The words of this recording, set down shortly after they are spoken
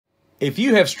If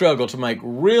you have struggled to make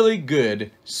really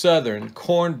good Southern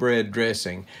cornbread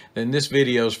dressing, then this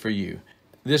video is for you.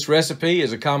 This recipe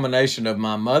is a combination of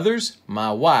my mother's,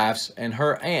 my wife's, and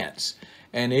her aunt's,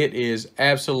 and it is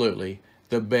absolutely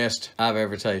the best I've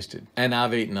ever tasted. And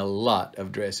I've eaten a lot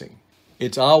of dressing.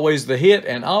 It's always the hit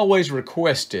and always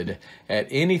requested at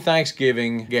any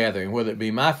Thanksgiving gathering, whether it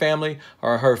be my family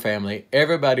or her family.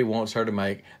 Everybody wants her to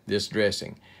make this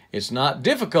dressing. It's not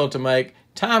difficult to make,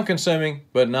 time-consuming,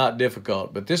 but not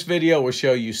difficult. But this video will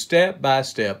show you step by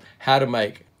step how to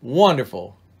make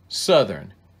wonderful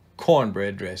Southern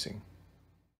cornbread dressing.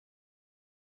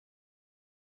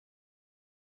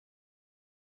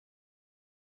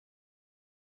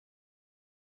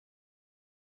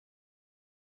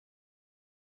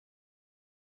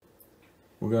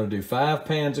 We're going to do 5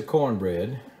 pans of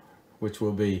cornbread, which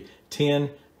will be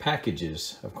 10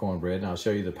 packages of cornbread. And I'll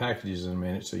show you the packages in a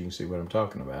minute so you can see what I'm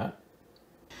talking about.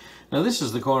 Now this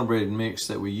is the cornbread mix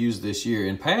that we use this year.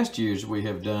 In past years we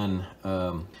have done,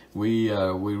 we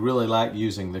really like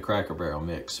using the Cracker Barrel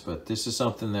mix, but this is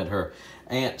something that her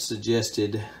aunt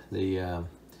suggested, the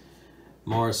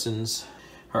Morrisons.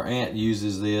 Her aunt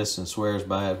uses this and swears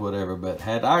by it, whatever, but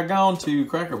had I gone to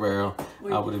Cracker Barrel,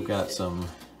 I would have got some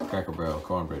Cracker Barrel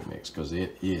cornbread mix because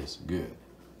it is good.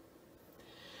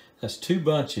 That's 2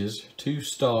 bunches, 2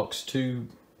 stalks, 2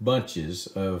 bunches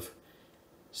of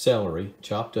celery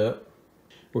chopped up.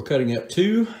 We're cutting up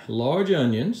 2 large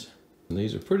onions.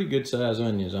 These are pretty good size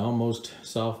onions, almost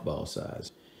softball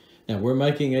size. Now we're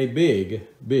making a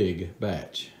big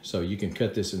batch. So you can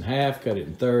cut this in half, cut it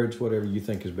in thirds, whatever you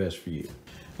think is best for you.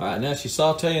 All right, now she's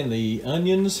sauteing the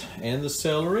onions and the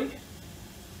celery.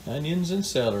 Onions and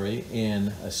celery in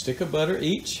a stick of butter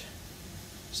each.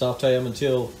 Saute them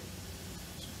until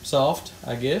soft,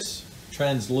 I guess.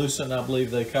 Translucent, I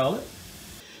believe they call it.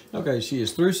 Okay, she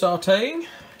is through sauteing.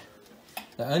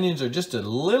 The onions are just a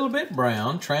little bit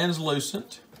brown,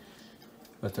 translucent,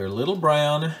 but they're a little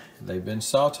brown. They've been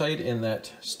sauteed in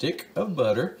that stick of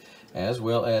butter as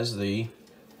well as the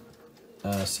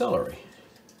celery.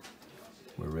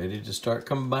 We're ready to start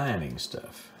combining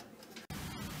stuff.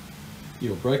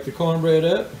 You'll break the cornbread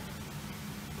up,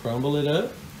 crumble it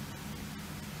up.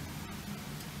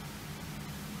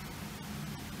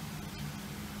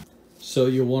 So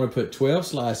you'll want to put 12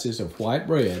 slices of white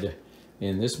bread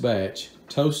in this batch,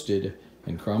 toasted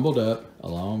and crumbled up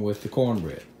along with the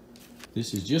cornbread.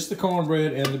 This is just the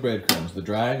cornbread and the breadcrumbs, the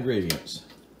dry ingredients.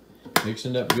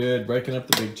 Mixing it up good, breaking up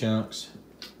the big chunks,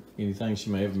 anything she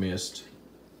may have missed.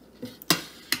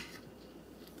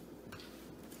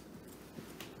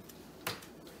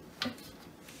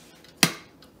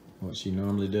 What she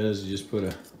normally does is just put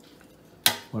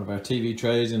one of our TV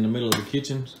trays in the middle of the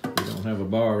kitchen. We don't have a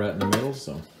bar right in the middle,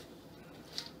 so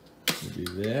we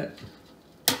do that.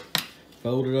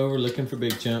 Fold it over, looking for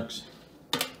big chunks.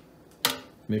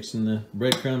 Mixing the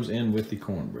breadcrumbs in with the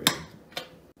cornbread.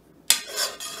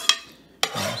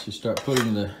 Now she start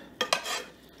putting the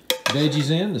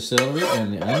veggies in, the celery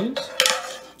and the onions.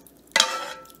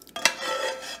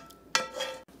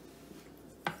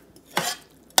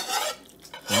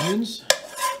 Onions,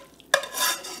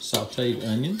 sauteed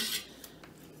onions.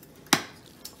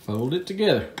 Fold it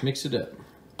together, mix it up.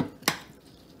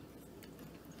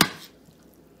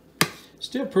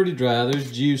 Still pretty dry.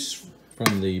 There's juice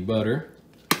from the butter,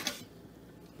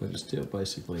 but it's still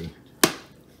basically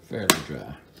fairly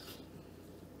dry.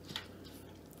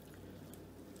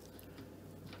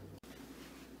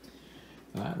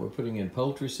 All right, we're putting in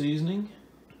poultry seasoning.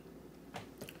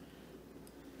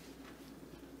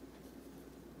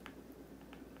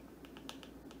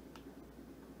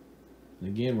 And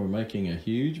again, we're making a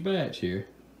huge batch here,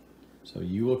 so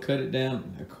you will cut it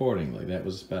down accordingly. That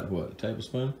was about what, a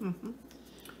tablespoon? Mm-hmm.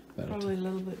 Probably a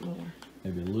little bit more.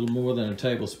 Maybe a little more than a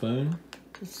tablespoon.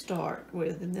 To start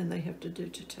with, and then they have to do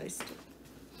to taste it.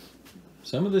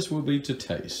 Some of this will be to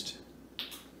taste.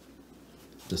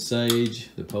 The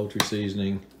sage, the poultry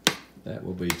seasoning, that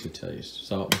will be to taste.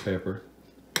 Salt and pepper.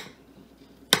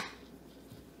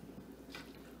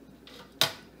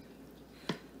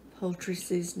 Poultry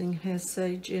seasoning has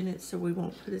sage in it, so we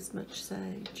won't put as much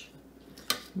sage.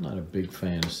 I'm not a big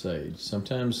fan of sage.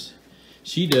 Sometimes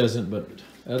she doesn't, but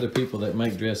other people that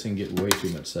make dressing get way too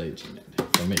much sage in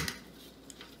it, for me.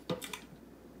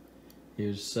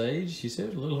 Here's sage. She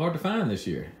said a little hard to find this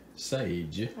year.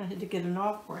 Sage. I had to get an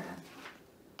off-brand.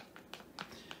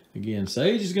 Again,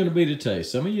 sage is going to be to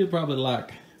taste. Some of you probably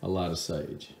like a lot of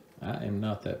sage. I am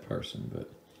not that person,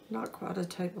 but... Not quite a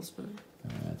tablespoon.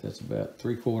 All right, that's about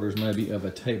 3/4 maybe of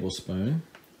a tablespoon.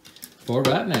 For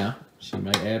right now, she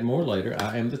may add more later.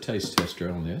 I am the taste tester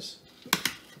on this,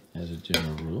 as a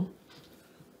general rule.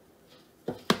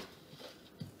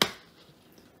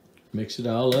 Mix it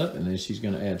all up, and then she's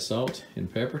going to add salt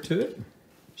and pepper to it.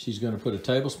 She's going to put a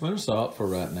tablespoon of salt for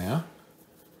right now.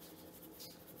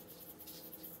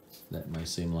 That may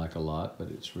seem like a lot, but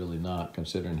it's really not,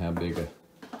 considering how big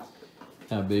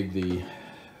the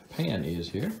pan is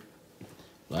here.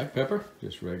 Black pepper,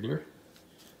 just regular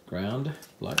ground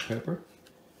black pepper.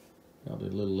 Probably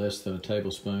a little less than a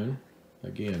tablespoon.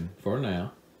 Again, for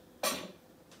now.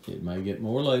 It may get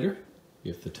more later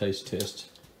if the taste test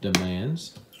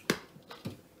demands.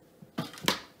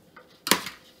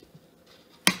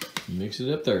 Mix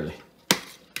it up thoroughly.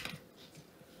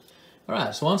 All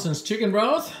right, Swanson's chicken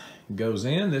broth goes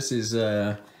in. This is,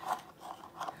 how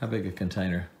big a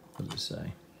container would it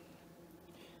say?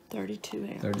 32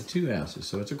 ounces. 32 ounces,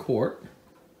 so it's a quart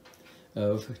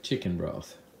of chicken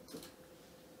broth.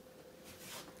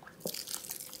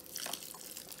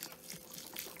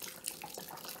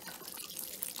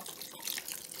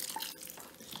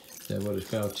 Is that what it's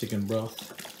called, chicken broth?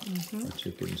 Mm-hmm. Or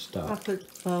chicken stock? I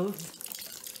put both.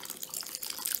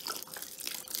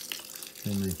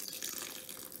 And the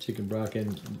chicken broth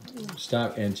and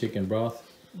stock and chicken broth.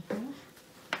 Mm-hmm.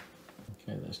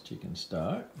 Okay, that's chicken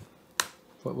stock.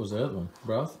 What was the other one?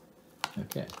 Broth?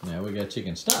 Okay, now we got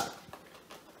chicken stock.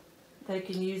 They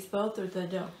can use both, or they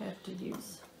don't have to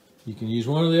use. You can use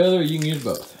one or the other, or you can use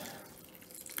both.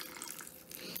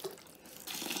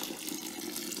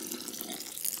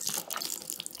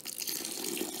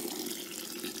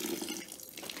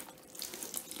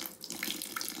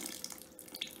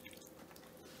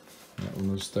 That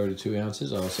one was 32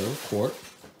 ounces, also a quart.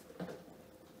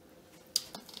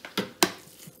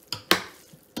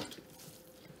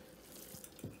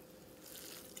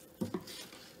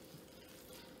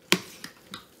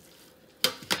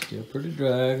 Still pretty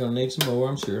dry, gonna need some more,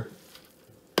 I'm sure.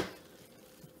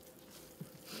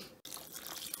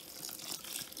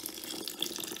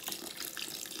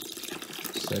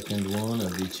 Second one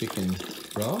of the chicken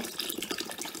broth.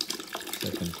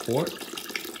 Second quart.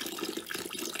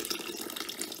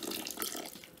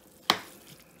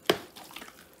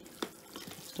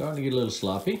 Starting to get a little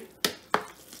sloppy.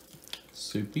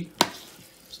 Soupy.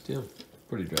 Still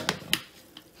pretty dry though.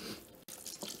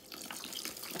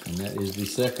 And that is the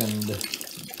second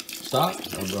stock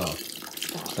or broth?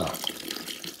 Stock.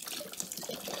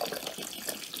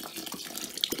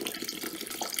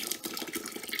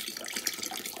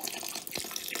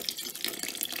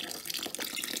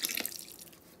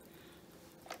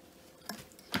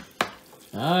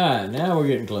 All right, now we're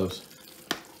getting close.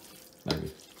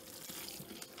 Maybe.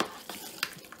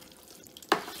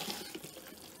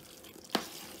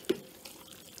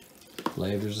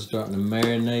 Flavors are starting to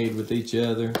marinate with each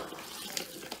other.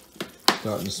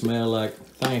 Starting to smell like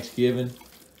Thanksgiving.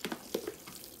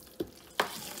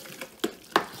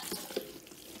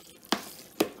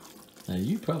 Now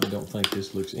you probably don't think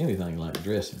this looks anything like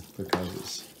dressing because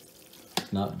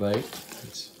it's not baked.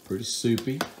 It's pretty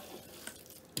soupy,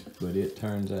 but it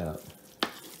turns out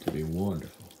to be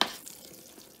wonderful.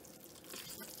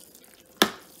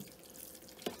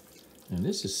 And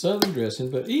this is Southern dressing,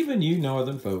 but even you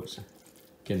Northern folks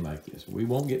can make this. We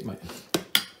won't get mad.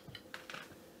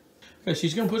 Okay,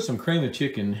 she's gonna put some cream of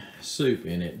chicken soup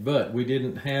in it, but we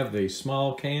didn't have the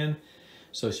small can,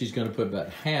 so she's gonna put about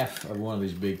half of one of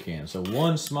these big cans. So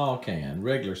one small can,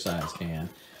 regular size can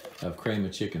of cream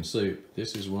of chicken soup.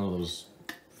 This is one of those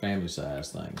family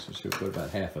size things, so she'll put about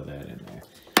half of that in there.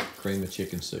 Cream of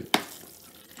chicken soup.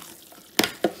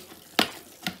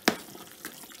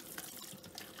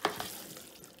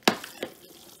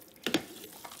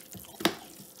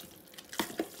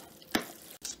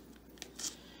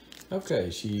 Okay,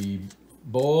 she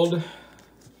boiled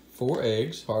 4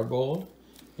 eggs, hard-boiled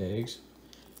eggs,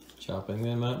 chopping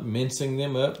them up, mincing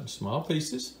them up in small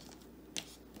pieces.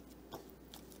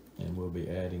 And we'll be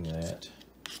adding that.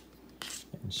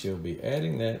 And she'll be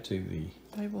adding that to the...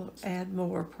 They will add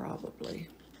more, probably.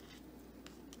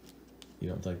 You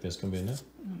don't think that's going to be enough?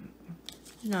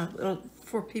 No,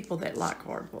 for people that like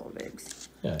hard-boiled eggs.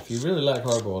 Yeah, if you really like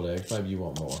hard-boiled eggs, maybe you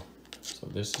want more. So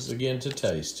this is, again, to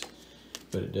taste.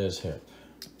 But it does help.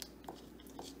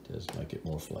 It does make it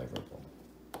more flavorful.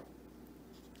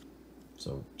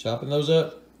 So chopping those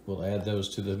up, we'll add those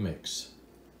to the mix.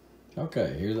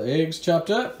 Okay, here are the eggs chopped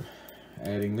up.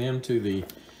 Adding them to the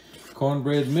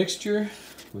cornbread mixture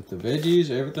with the veggies,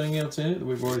 everything else in it that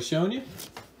we've already shown you.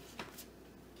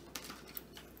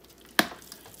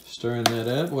 Stirring that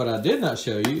up. What I did not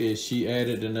show you is she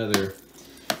added another,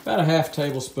 about a half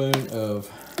tablespoon of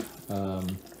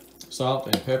salt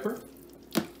and pepper.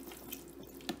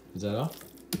 Is that all?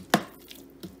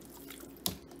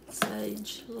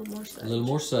 Sage, a little more sage. A little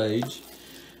more sage.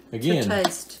 again, to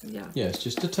taste, yeah. Yeah, it's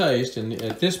just a taste. And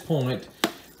at this point,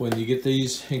 when you get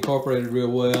these incorporated real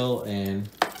well and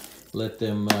let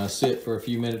them sit for a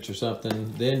few minutes or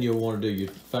something, then you'll want to do your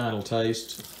final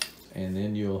taste, and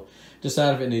then you'll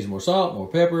decide if it needs more salt, more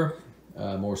pepper,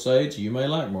 more sage. You may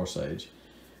like more sage.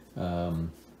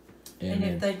 And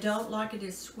if they don't like it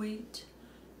as sweet,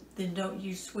 then don't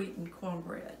use sweetened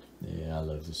cornbread. Yeah, I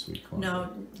love the sweet cornbread.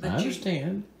 No, but I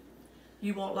understand.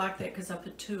 You won't like that because I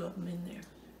put 2 of them in there.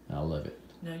 I love it.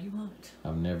 No, you won't.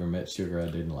 I've never met sugar I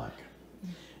didn't like.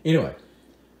 Anyway,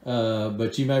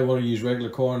 but you may want to use regular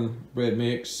cornbread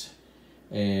mix,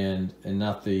 and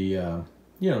not the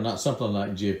you know, not something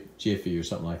like Jiffy or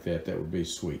something like that. That would be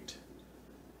sweet.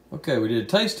 Okay, we did a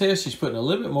taste test. She's putting a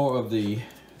little bit more of the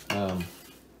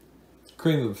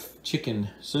cream of chicken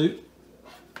soup.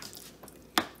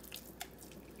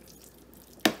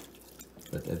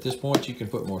 But at this point, you can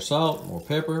put more salt, more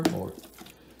pepper, more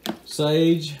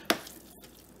sage.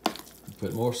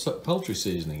 Put more poultry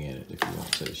seasoning in it if you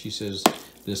want to. She says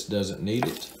this doesn't need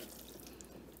it.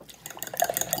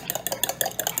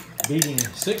 Beating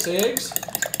 6 eggs.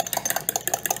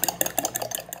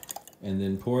 And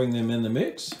then pouring them in the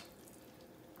mix.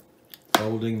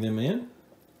 Folding them in.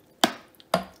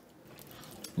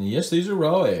 And yes, these are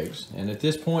raw eggs. And at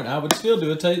this point, I would still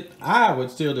do a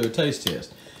taste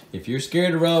test. If you're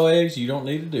scared of raw eggs, you don't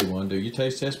need to do one. Do your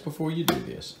taste test before you do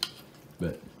this.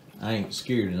 But I ain't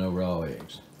scared of no raw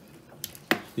eggs.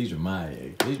 These are my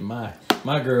eggs. These are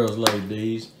my girls laid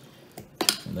these,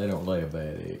 and they don't lay a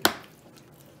bad egg.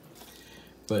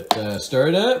 But stir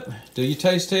it up, do your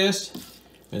taste test,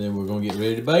 and then we're gonna get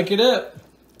ready to bake it up.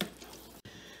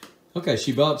 Okay,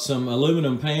 she bought some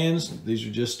aluminum pans. These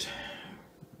are just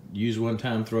use one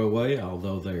time, throw away,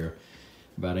 although they're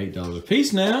about $8 a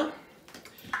piece now.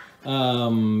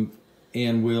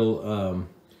 And we'll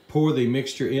pour the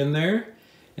mixture in there,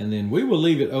 and then we will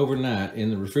leave it overnight in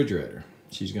the refrigerator.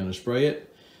 She's going to spray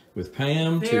it with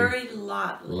Pam very to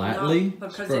lightly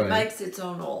because spray. It makes its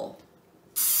own oil.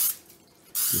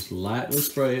 Just lightly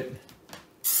spray it.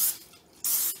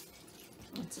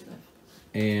 That's it.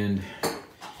 And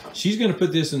she's going to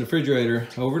put this in the refrigerator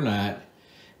overnight,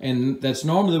 and that's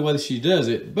normally the way she does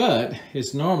it, but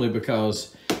it's normally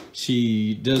because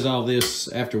she does all this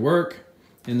after work,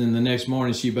 and then the next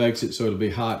morning she bakes it so it'll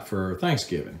be hot for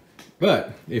Thanksgiving.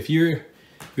 But if you're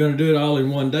going to do it all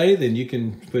in one day, then you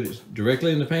can put it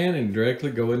directly in the pan and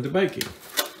directly go into baking.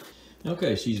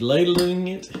 Okay, she's ladling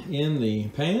it in the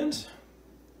pans.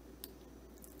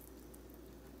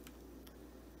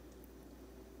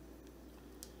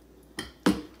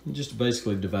 And just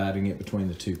basically dividing it between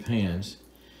the 2 pans.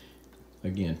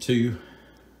 Again, 2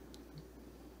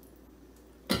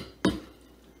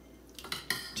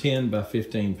 10 by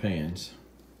 15 pans.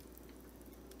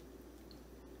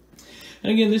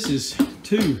 And again, this is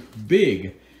 2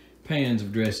 big pans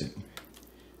of dressing.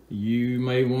 You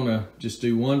may want to just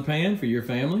do 1 pan for your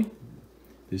family.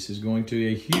 This is going to be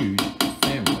a huge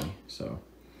family, so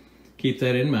keep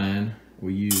that in mind.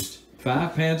 We used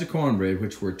 5 pans of cornbread,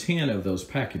 which were 10 of those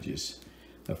packages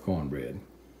of cornbread,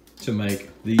 to make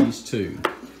these 2.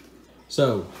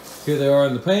 So here they are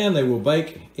in the pan. They will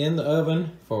bake in the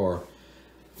oven for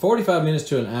 45 minutes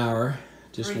to an hour.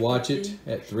 Just watch it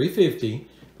at 350,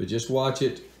 but just watch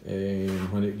it,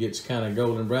 and when it gets kind of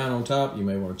golden brown on top, you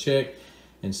may want to check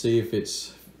and see if it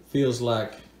feels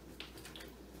like,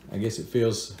 I guess it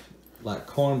feels like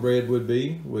cornbread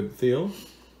would feel.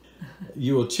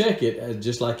 You will check it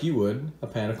just like you would a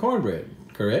pan of cornbread,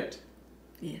 correct?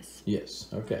 Yes. Yes,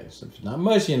 okay, so if it's not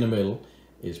mushy in the middle,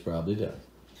 it's probably done.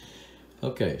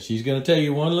 Okay, she's going to tell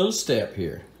you one little step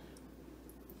here.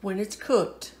 When it's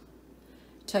cooked,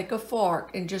 take a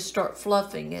fork and just start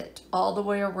fluffing it all the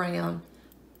way around,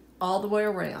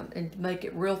 and make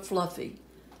it real fluffy.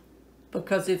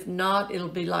 Because if not, it'll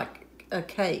be like a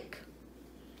cake.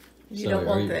 You don't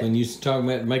want that. When you talking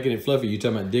about making it fluffy, you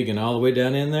talking about digging all the way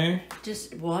down in there?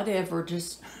 Just whatever,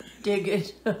 just dig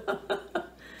it.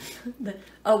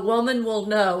 A woman will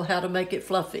know how to make it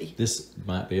fluffy. This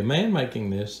might be a man making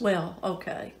this. Well,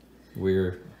 okay.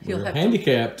 We're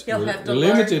handicapped. We're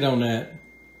limited on that.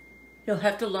 You'll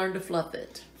have to learn to fluff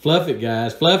it. Fluff it,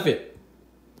 guys. Fluff it.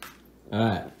 All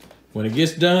right. When it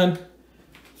gets done,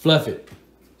 fluff it,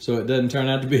 so it doesn't turn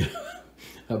out to be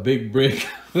a big brick,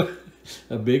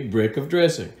 a big brick of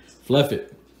dressing. Fluff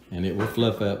it, and it will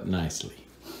fluff up nicely.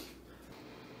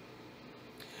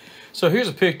 So here's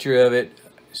a picture of it.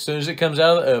 As soon as it comes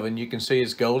out of the oven, you can see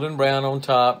it's golden brown on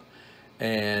top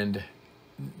and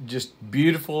just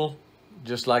beautiful,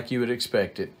 just like you would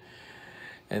expect it.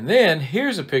 And then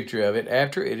here's a picture of it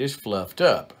after it is fluffed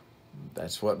up.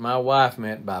 That's what my wife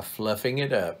meant by fluffing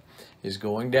it up, is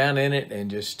going down in it and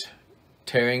just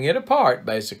tearing it apart,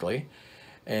 basically,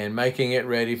 and making it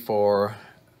ready for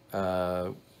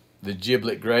the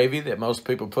giblet gravy that most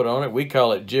people put on it. We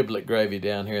call it giblet gravy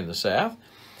down here in the South.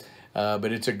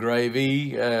 But it's a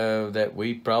gravy that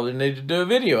we probably need to do a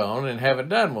video on and haven't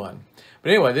done one.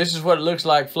 But anyway, this is what it looks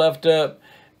like fluffed up,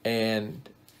 and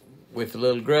with a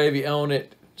little gravy on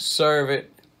it, serve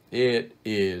it. It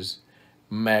is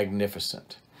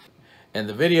magnificent. And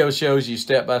the video shows you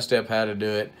step by step how to do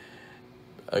it.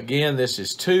 Again, this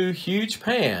is 2 huge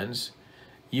pans.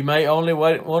 You may only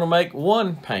want to make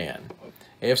 1 pan.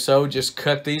 If so, just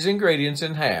cut these ingredients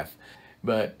in half.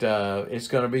 But it's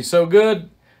going to be so good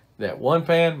that 1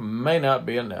 pan may not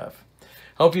be enough.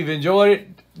 Hope you've enjoyed it.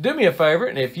 Do me a favor,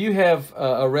 and if you have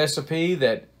a recipe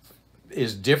that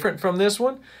is different from this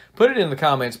one, put it in the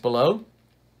comments below.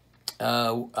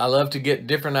 I love to get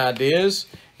different ideas,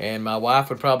 and my wife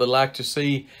would probably like to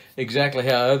see exactly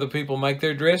how other people make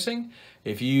their dressing.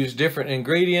 If you use different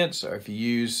ingredients, or if you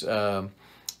use a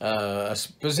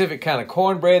specific kind of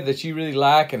cornbread that you really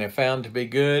like and have found to be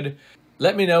good,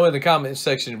 let me know in the comments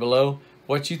section below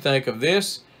what you think of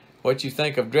this, what you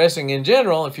think of dressing in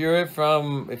general. If you're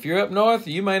up north,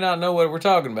 you may not know what we're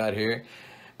talking about here,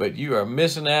 but you are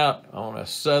missing out on a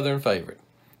Southern favorite.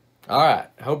 All right,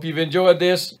 hope you've enjoyed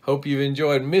this. Hope you've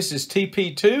enjoyed Mrs.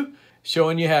 TP2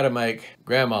 showing you how to make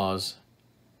Grandma's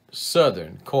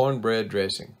Southern cornbread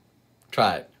dressing.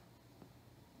 Try it,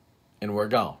 and we're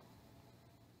gone.